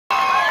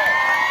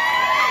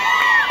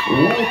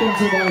Welcome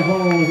to my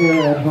home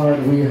here at Heart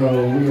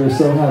WeHo. We are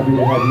so happy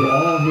to have you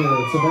all here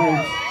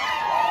tonight.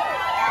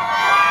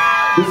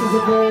 This is a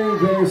very,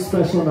 very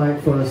special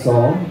night for us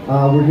all.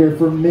 We're here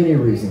for many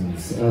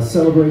reasons. A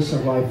celebration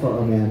of life for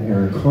our man,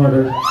 Aaron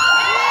Carter.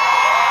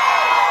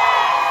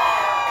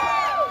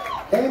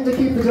 And to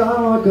keep the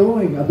dialogue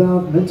going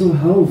about mental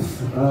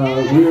health.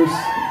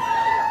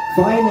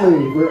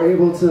 We're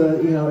able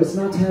to, it's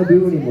not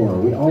taboo anymore.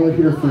 We all are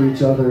here for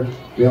each other.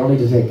 We all need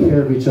to take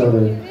care of each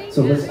other.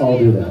 So let's all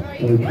do that.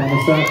 Can we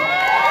promise that?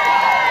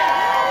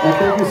 And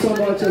thank you so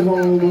much at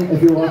home.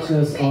 If you're watching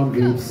us on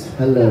Veeps,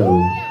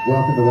 hello.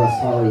 Welcome to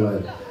West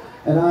Hollywood.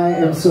 And I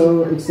am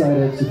so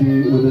excited to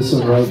be with this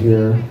one right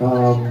here.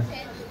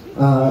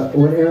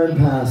 When Aaron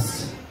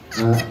passed,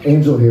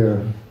 Angel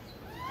here,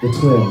 the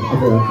twin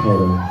of Aaron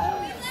Carter,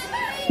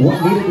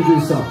 needed to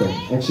do something.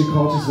 And she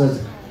called, she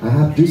says, I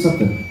have to do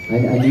something.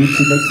 I need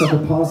to make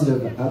something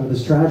positive out of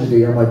this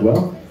tragedy. I'm like,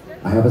 well,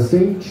 I have a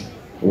stage.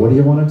 What do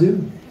you want to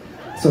do?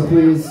 So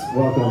please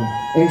welcome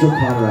Angel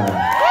Conrad.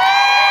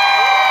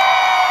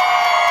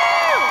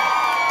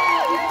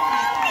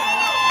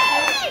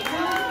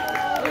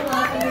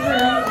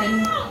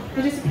 And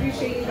I just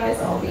appreciate you guys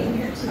all being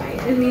here tonight.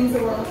 It means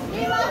the world to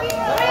me.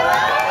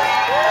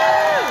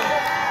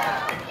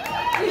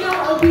 You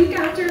know, a week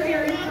after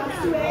Aaron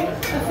passed away,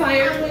 a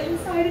fire lit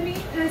inside of me,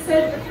 and I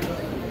said,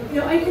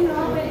 I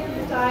cannot let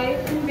him die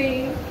in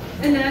vain,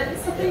 and that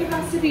something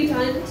has to be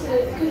done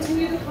to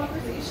continue the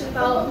conversation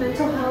about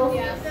mental health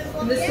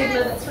and the stigma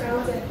that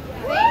surrounds it.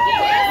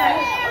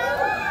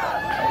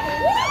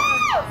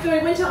 So I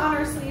went to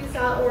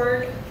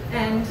honorsleeves.org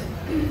and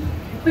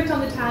clicked on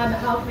the tab,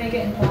 how can I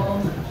get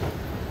involved?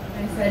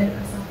 And I said,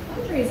 I saw a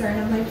fundraiser, and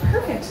I'm like,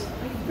 perfect,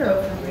 I can throw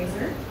a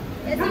fundraiser.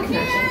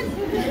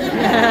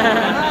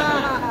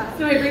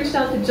 So I reached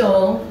out to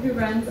Joel, who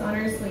runs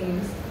Honor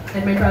Sleeves,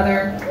 and my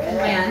brother,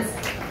 Lance,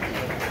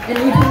 and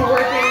we've been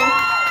working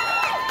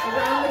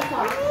around the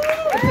clock to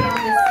put on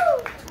this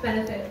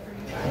benefit for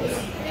you guys,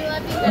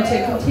 and to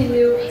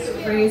continue to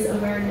raise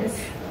awareness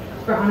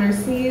for Honor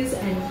Sleeves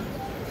and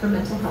for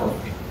mental health.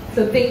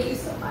 So thank you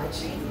so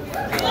much.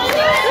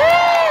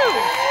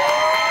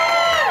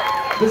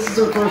 This is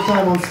her first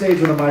time on stage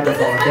with a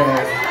microphone,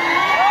 okay?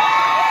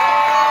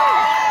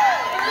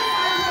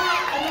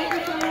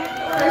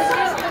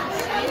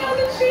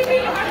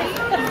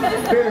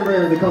 Very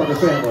rare in the Carter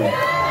family.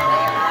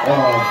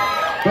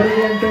 But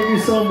again, thank you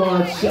so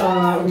much.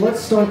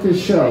 Let's start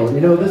this show.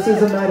 This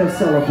is a night of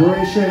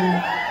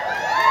celebration.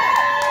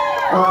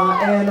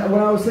 And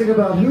when I was thinking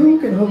about who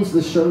can host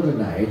the show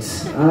tonight,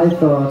 I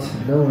thought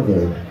no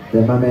other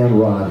than my man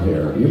Rod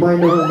here. You might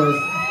know him as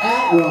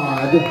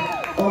 @Rod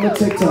on the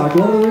TikTok.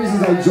 One of the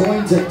reasons I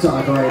joined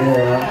TikTok right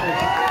here.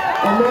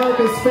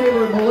 America's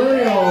favorite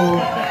millennial,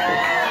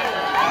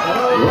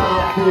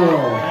 Rod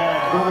Cool.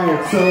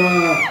 Alright, so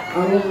I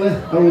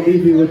will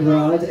leave you with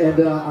Rod, and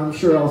I'm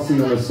sure I'll see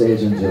you on the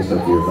stage in just a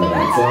few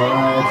minutes.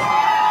 Alright.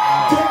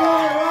 Take it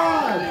away,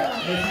 Rod!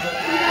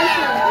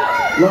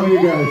 Love you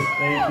guys.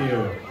 Thank you.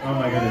 Oh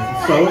my goodness,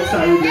 I'm so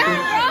excited to be here.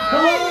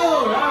 Hello!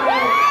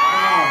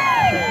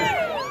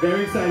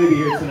 Very excited to be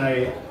here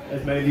tonight.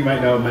 As many of you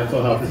might know,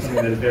 mental health is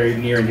something that is very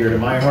near and dear to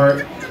my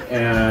heart,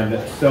 and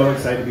so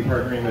excited to be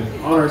partnering with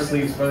Honor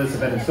Sleeves for this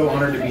event. I'm so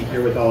honored to be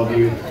here with all of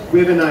you. We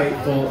have a night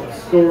full of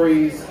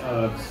stories,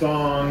 of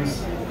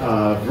songs,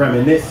 of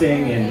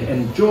reminiscing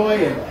and joy,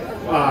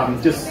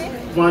 and just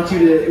want you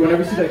to,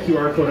 whenever you see that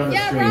QR code on the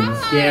screen,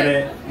 scan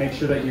it, make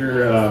sure that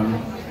you're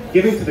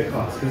giving to the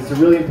cause, because it's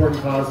a really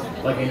important cause,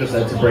 like Angel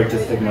said, to break the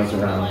stigmas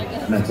around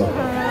mental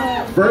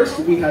health. First,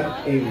 we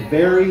have a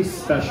very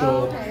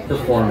special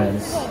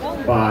performance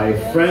by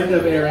friend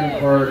of Aaron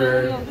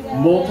Carter,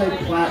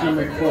 multi-platinum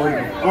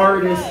recording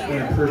artist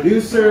and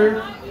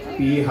producer,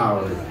 B.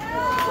 Howard.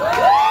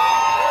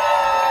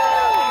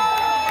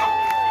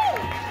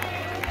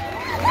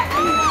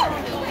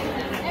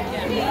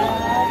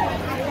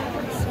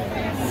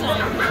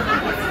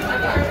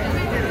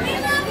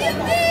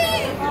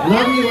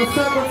 Love you, what's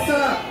up, what's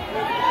up?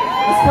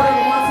 Let's put it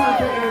one time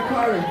for Aaron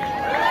Carter.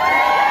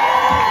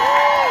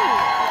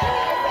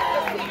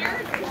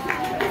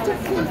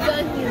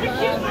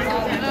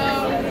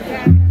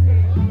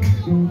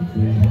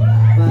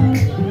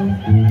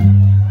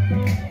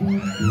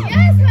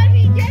 Yes, let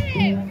me get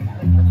it!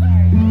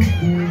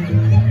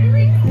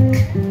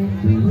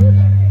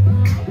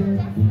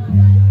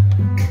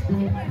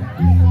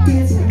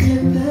 Dancing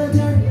in the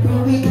dark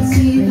where we can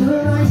see the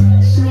light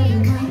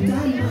shining like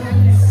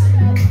diamonds.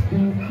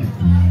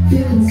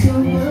 Feeling so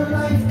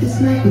alive, this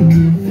night we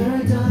never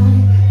die.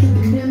 Get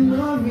the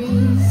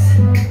memories.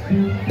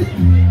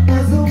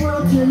 As the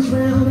world turns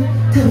round,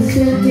 time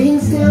standing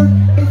still.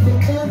 If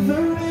it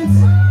ever ends,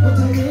 we'll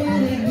do it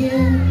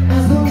again.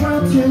 As the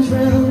world turns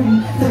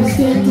round, time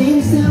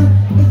standing still.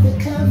 If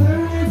it ever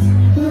ends,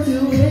 we'll do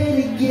it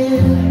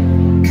again.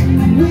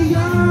 We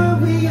are,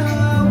 we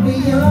are, we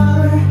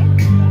are.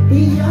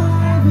 We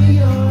are, we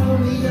are,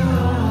 we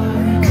are.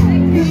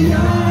 We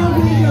are,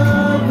 we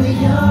are, we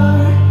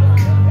are.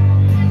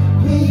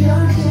 We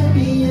are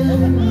champions.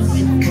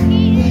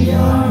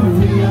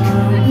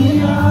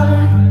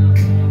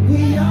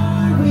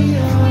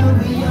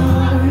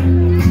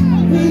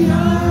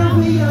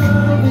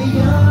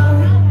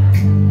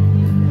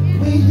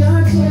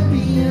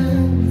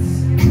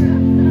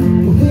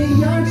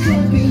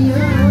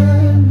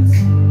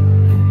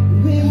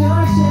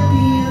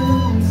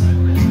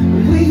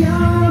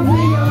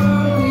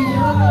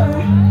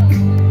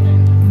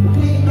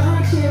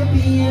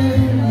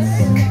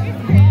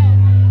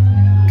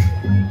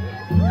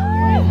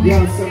 Yo,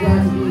 I'm so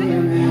glad to be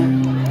here,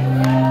 man.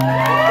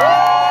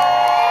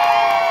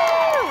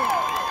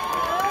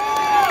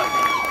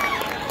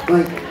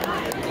 Like,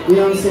 you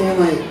know what I'm saying?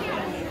 Like,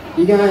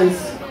 you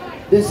guys,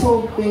 this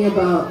whole thing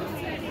about,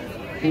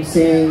 I'm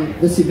saying,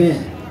 this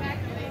event,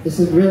 it's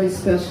a really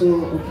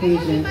special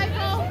occasion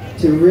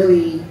to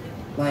really,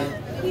 like,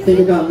 think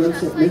about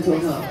mental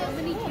health.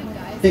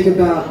 Think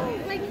about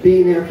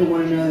being there for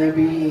one another,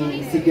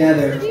 being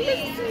together,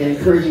 and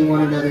encouraging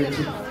one another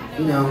to,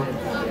 you know,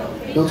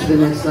 go to the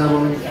next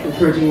level, and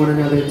encouraging one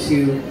another to,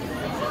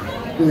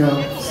 you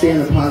know, stay on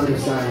the positive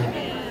side.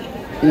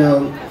 You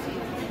know,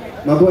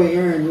 my boy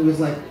Aaron, who was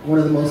like one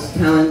of the most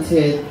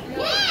talented,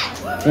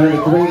 one of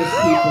the greatest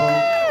people.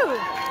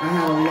 I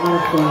had a lot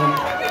of fun,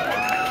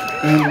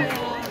 and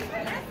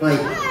like.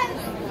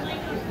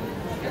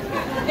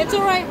 It's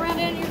alright,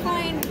 Brandon, you're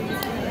fine.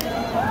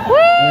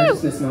 I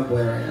just miss my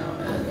boy right now,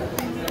 man.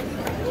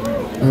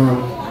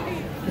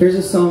 Here's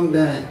a song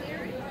that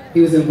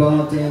he was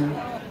involved in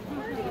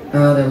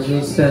that was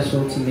really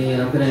special to me,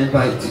 and I'm going to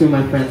invite two of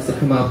my friends to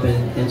come up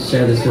and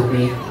share this with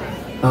me.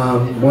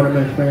 One of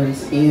my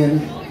friends,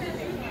 Ian, a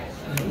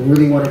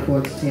really wonderful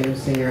entertainer,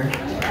 singer.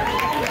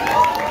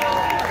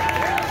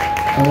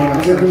 And one of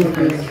my other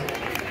friends,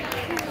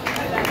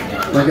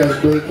 my guy's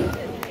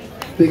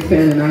big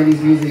fan of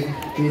 90s music.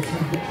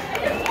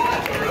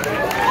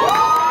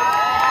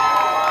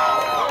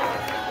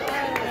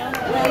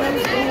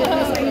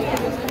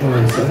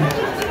 Alright, so.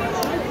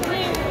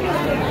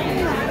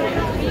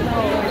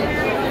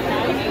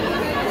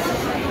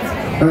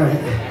 Alright.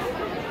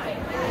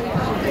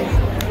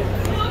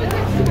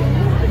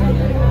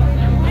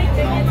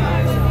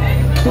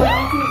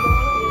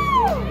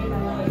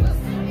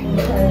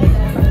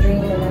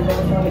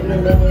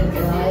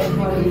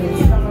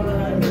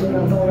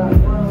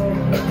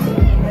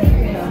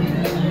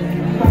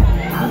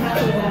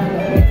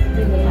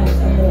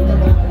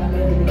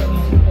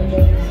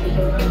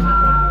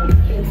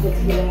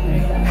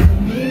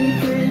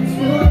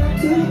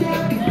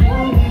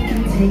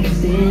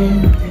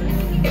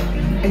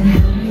 And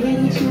how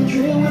many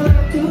children will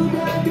have to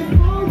die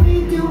before we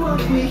do what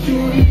we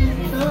can?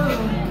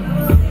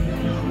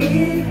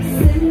 If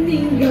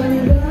sending your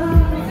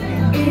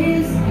love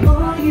is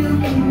all you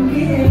can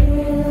give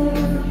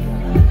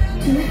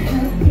to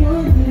help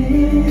your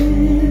live.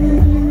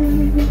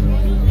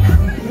 How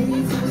many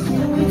times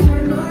can we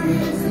turn our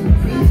heads and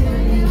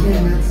pretend we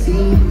cannot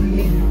see?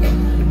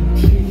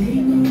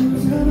 Hearing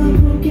news of a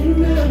broken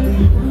love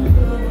and one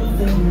love of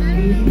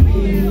family.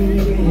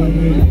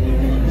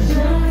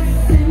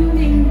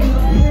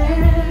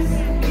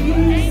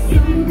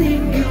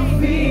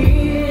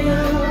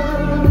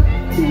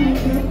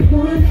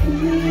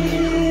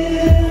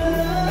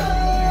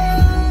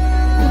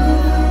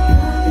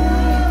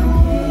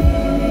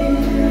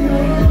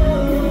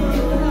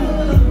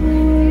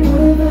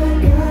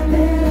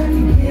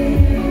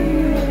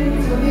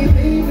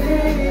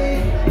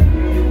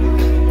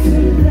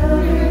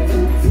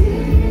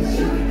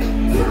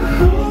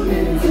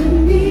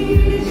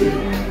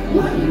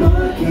 What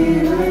more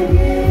can I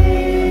give?